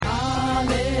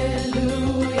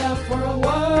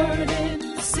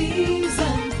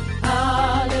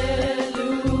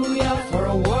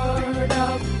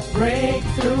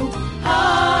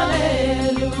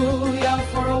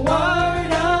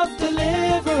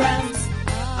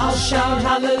shout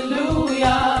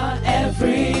hallelujah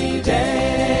every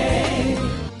day.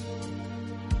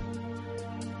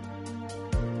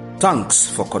 Thanks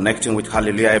for connecting with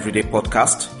Hallelujah Everyday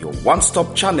Podcast, your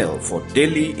one-stop channel for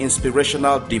daily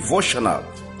inspirational, devotional,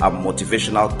 and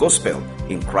motivational gospel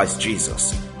in Christ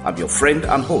Jesus. I'm your friend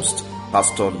and host,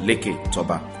 Pastor Leke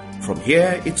Toba. From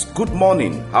here, it's good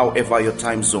morning, however your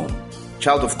time zone.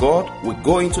 Child of God, we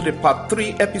go into the part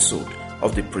 3 episode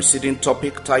of the preceding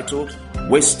topic titled,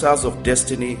 Wasters of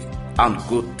Destiny and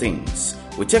Good Things.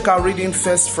 We take our reading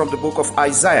first from the book of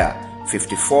Isaiah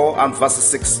 54 and verse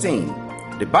 16.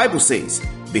 The Bible says,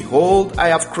 Behold, I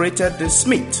have created the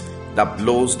smith that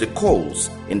blows the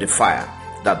coals in the fire,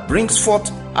 that brings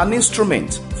forth an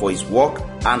instrument for his work,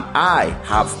 and I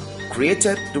have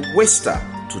created the waster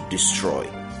to destroy.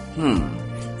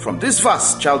 From this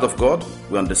verse, child of God,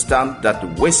 we understand that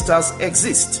the wasters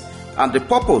exist, and the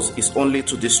purpose is only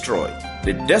to destroy.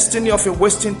 The destiny of a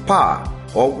wasting power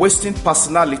or wasting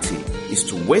personality is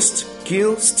to waste,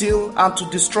 kill, steal, and to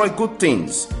destroy good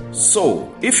things.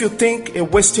 So, if you think a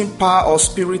wasting power or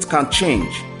spirit can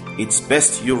change, it's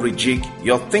best you rejig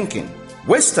your thinking.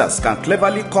 Wasters can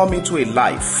cleverly come into a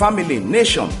life, family,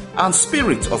 nation, and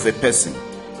spirit of a person.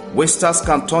 Wasters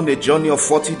can turn a journey of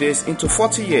 40 days into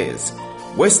 40 years.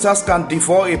 Wasters can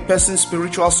devour a person's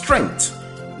spiritual strength.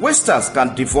 Wasters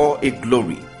can devour a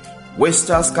glory.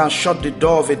 Wasters can shut the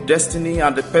door of a destiny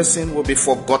and the person will be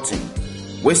forgotten.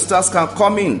 Wasters can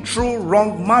come in through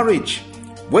wrong marriage.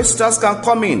 Wasters can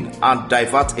come in and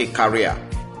divert a career.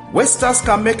 Wasters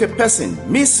can make a person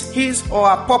miss his or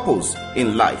her purpose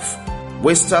in life.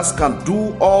 Wasters can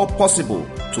do all possible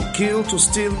to kill, to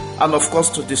steal, and of course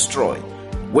to destroy.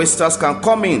 Wasters can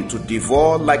come in to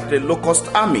devour like the locust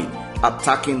army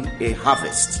attacking a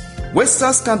harvest.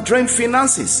 Wasters can drain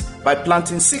finances by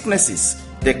planting sicknesses.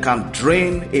 They can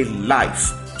drain a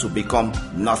life to become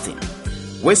nothing.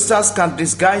 Wasters can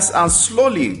disguise and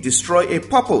slowly destroy a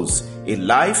purpose, a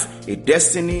life, a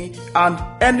destiny, and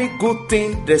any good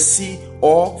thing they see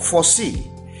or foresee.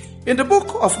 In the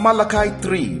book of Malachi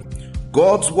 3,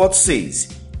 God's word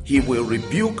says, He will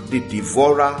rebuke the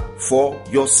devourer for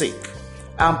your sake.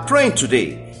 I'm praying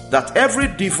today that every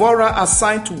devourer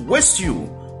assigned to waste you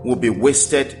will be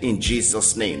wasted in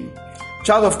Jesus' name.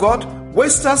 Child of God,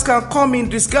 wasters can come in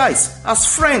disguise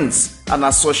as friends and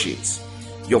associates.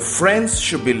 Your friends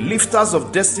should be lifters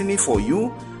of destiny for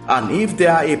you, and if they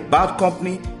are a bad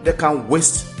company, they can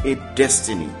waste a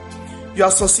destiny. Your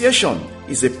association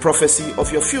is a prophecy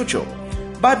of your future.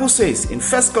 Bible says in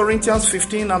 1 Corinthians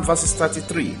 15 and verses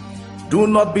 33, Do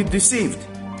not be deceived.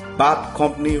 Bad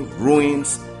company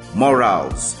ruins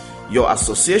morals. Your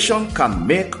association can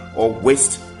make or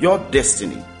waste your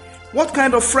destiny. What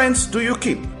kind of friends do you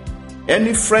keep?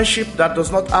 Any friendship that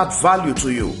does not add value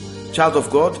to you, child of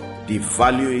God,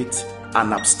 devalue it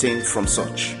and abstain from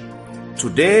such.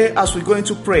 Today, as we go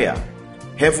into prayer,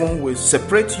 heaven will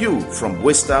separate you from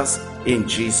wasters in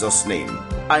Jesus' name.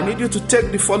 I need you to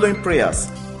take the following prayers.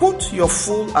 Put your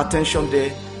full attention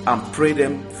there and pray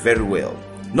them very well.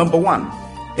 Number 1,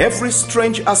 every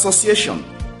strange association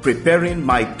preparing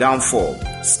my downfall,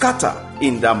 scatter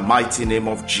in the mighty name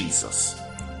of Jesus.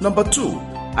 Number 2,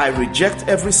 I reject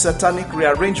every satanic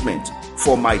rearrangement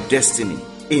for my destiny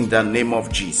in the name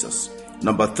of Jesus.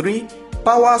 Number 3,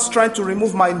 powers trying to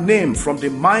remove my name from the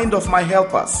mind of my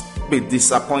helpers be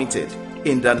disappointed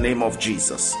in the name of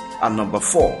Jesus. And number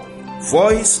 4,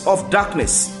 voice of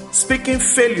darkness speaking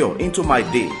failure into my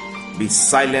day be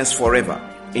silenced forever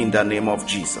in the name of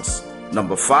Jesus.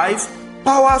 Number 5,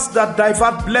 powers that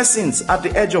divert blessings at the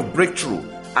edge of breakthrough,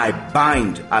 I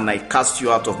bind and I cast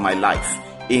you out of my life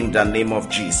in the name of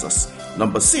Jesus.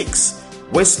 Number 6,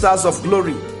 wasters of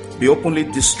glory be openly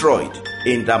destroyed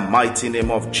in the mighty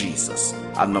name of Jesus.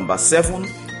 And number 7,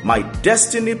 my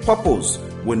destiny purpose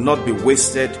will not be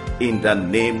wasted in the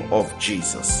name of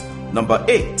Jesus. Number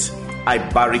 8, I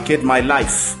barricade my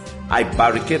life, I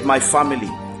barricade my family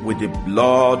with the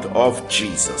blood of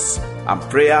Jesus. And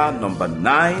prayer number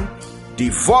 9,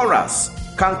 devourers,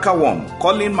 cankerworm,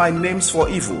 calling my names for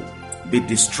evil, be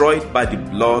destroyed by the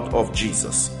blood of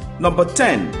Jesus. Number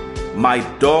 10, my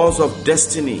doors of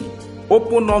destiny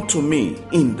open unto me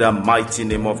in the mighty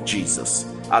name of Jesus.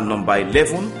 And number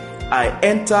 11, I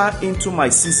enter into my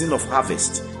season of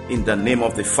harvest in the name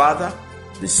of the Father,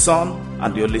 the Son,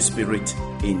 and the Holy Spirit,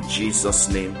 in Jesus'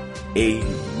 name.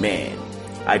 Amen.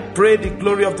 I pray the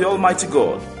glory of the Almighty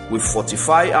God will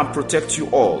fortify and protect you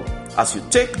all. As you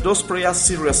take those prayers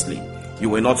seriously, you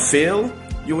will not fail,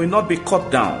 you will not be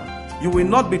cut down, you will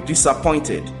not be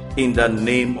disappointed in the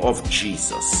name of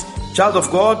Jesus. Child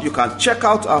of God, you can check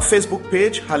out our Facebook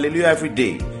page, Hallelujah Every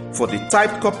Day. for the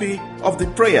typed copy of the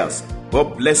prayers.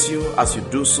 God bless you as you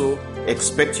do so.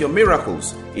 Expect your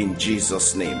miracles in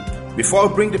Jesus' name. Before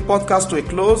I bring the podcast to a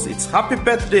close, it's happy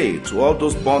birthday to all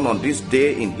those born on this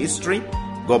day in history.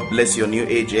 God bless your new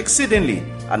age exceedingly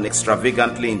and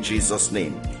extravagantly in Jesus'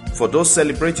 name. For those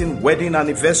celebrating wedding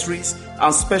anniversaries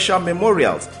and special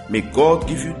memorials, may God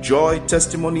give you joy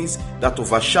testimonies that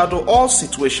overshadow all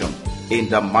situations in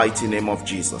the mighty name of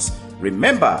Jesus.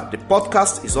 Remember, the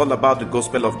podcast is all about the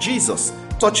gospel of Jesus,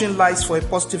 touching lives for a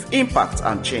positive impact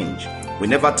and change. We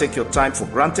never take your time for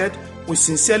granted. We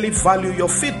sincerely value your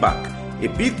feedback. A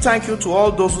big thank you to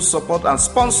all those who support and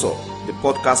sponsor the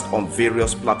podcast on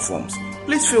various platforms.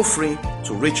 Please feel free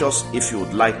to reach us if you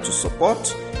would like to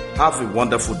support. Have a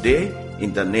wonderful day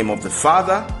in the name of the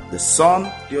Father, the Son,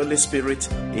 the Holy Spirit.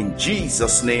 In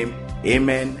Jesus' name,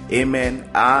 amen, amen,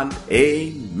 and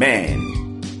amen.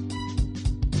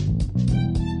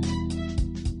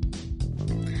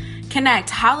 Connect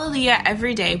Hallelujah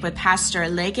every day with Pastor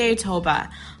Lege Toba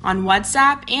on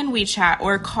WhatsApp and WeChat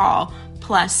or call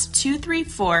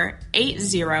 +234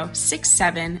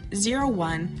 8067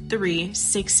 013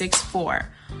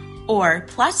 or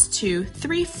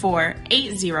 +234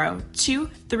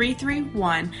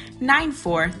 802331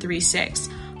 9436.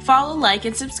 Follow, like,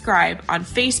 and subscribe on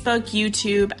Facebook,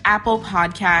 YouTube, Apple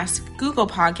Podcasts, Google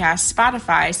Podcasts,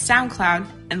 Spotify, SoundCloud,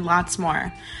 and lots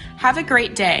more. Have a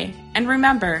great day, and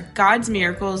remember, God's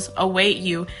miracles await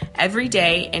you every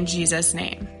day in Jesus'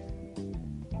 name.